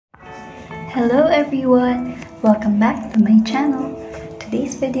Hello everyone! Welcome back to my channel.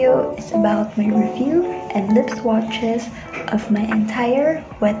 Today's video is about my review and lip swatches of my entire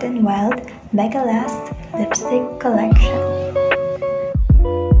Wet n Wild Mega Last lipstick collection.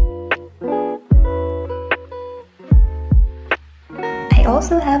 I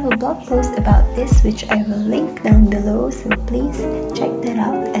also have a blog post about this which I will link down below, so please check that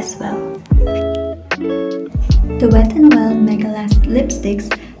out as well. The Wet n Wild Mega Last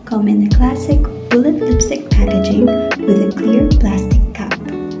lipsticks come in a classic bullet lipstick packaging with a clear plastic cap.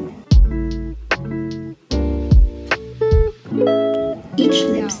 Each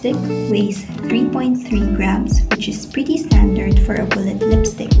lipstick weighs 3.3 grams, which is pretty standard for a bullet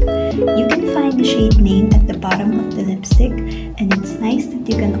lipstick. You can find the shade name at the bottom of the lipstick, and it's nice that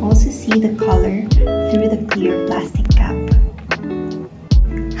you can also see the color through the clear plastic cap.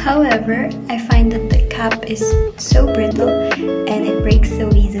 However, I find that the cap is so brittle and it breaks so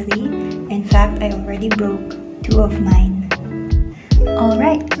easily. In fact, I already broke 2 of mine.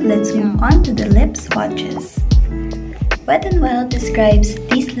 Alright, let's move on to the lip swatches. Wet n Wild describes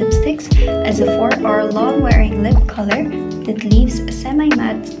these lipsticks as a 4-hour long-wearing lip color that leaves a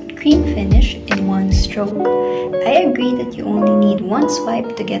semi-matte cream finish in one stroke. I agree that you only need one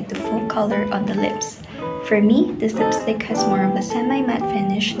swipe to get the full color on the lips. For me, this lipstick has more of a semi-matte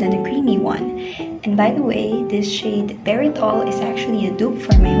finish than a creamy one. And by the way, this shade Very Tall is actually a dupe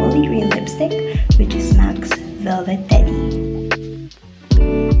for my Holy Grail lipstick, which is MAC's Velvet Teddy.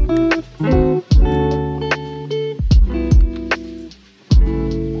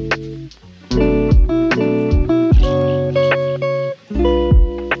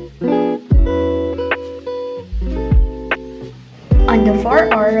 On the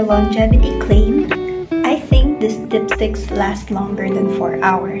 4-hour longevity claim, I think these lipsticks last longer than 4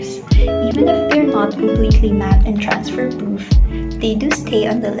 hours. Even if they're not completely matte and transfer proof, they do stay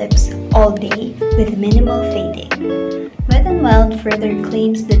on the lips all day with minimal fading. Wet n Wild further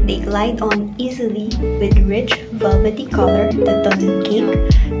claims that they glide on easily with rich velvety color that doesn't cake,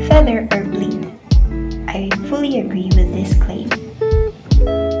 feather, or bleed. I fully agree with this claim.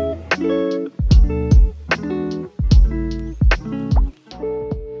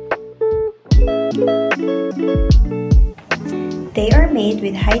 They are made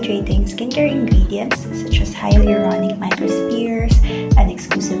with hydrating skincare ingredients such as hyaluronic microspheres, an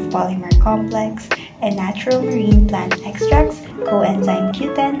exclusive polymer complex, and natural marine plant extracts, coenzyme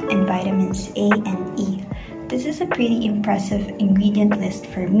Q10, and vitamins A and E. This is a pretty impressive ingredient list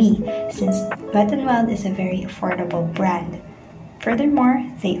for me since Wet n Wild is a very affordable brand. Furthermore,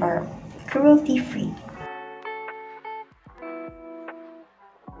 they are cruelty-free.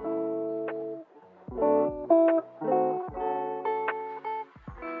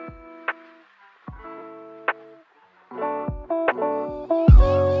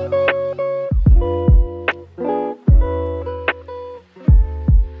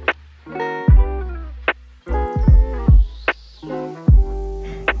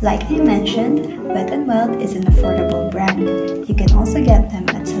 Like I mentioned, Wet n Wild is an affordable brand. You can also get them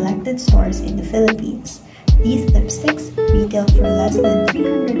at selected stores in the Philippines. These lipsticks retail for less than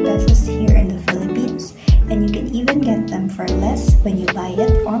 300 pesos here in the Philippines, and you can even get them for less when you buy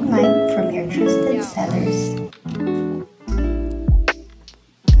it online from your trusted sellers.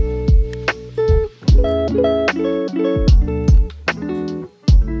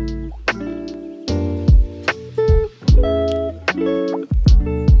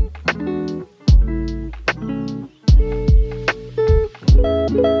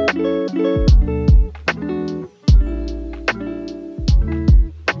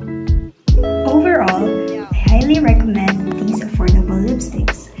 Overall, I highly recommend these affordable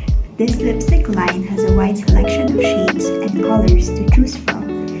lipsticks. This lipstick line has a wide selection of shades and colors to choose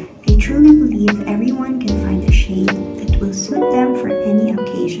from. I truly believe everyone can find a shade that will suit them for any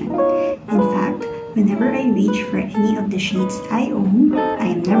occasion. In fact, whenever I reach for any of the shades I own, I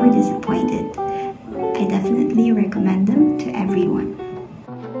am never disappointed. I definitely recommend them to everyone.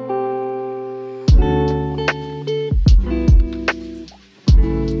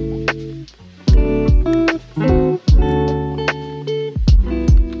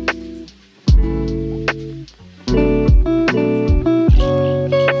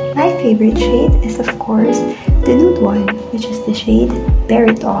 My favorite shade is of course the nude one, which is the shade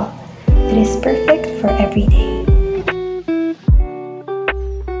Very Tall. It is perfect for every day.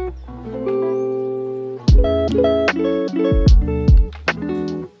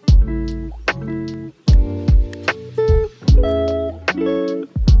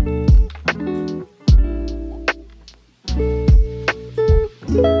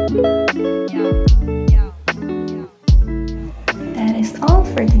 That is all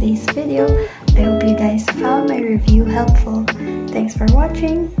for today. today's video. I hope you guys found my review helpful. Thanks for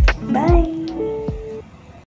watching. Bye!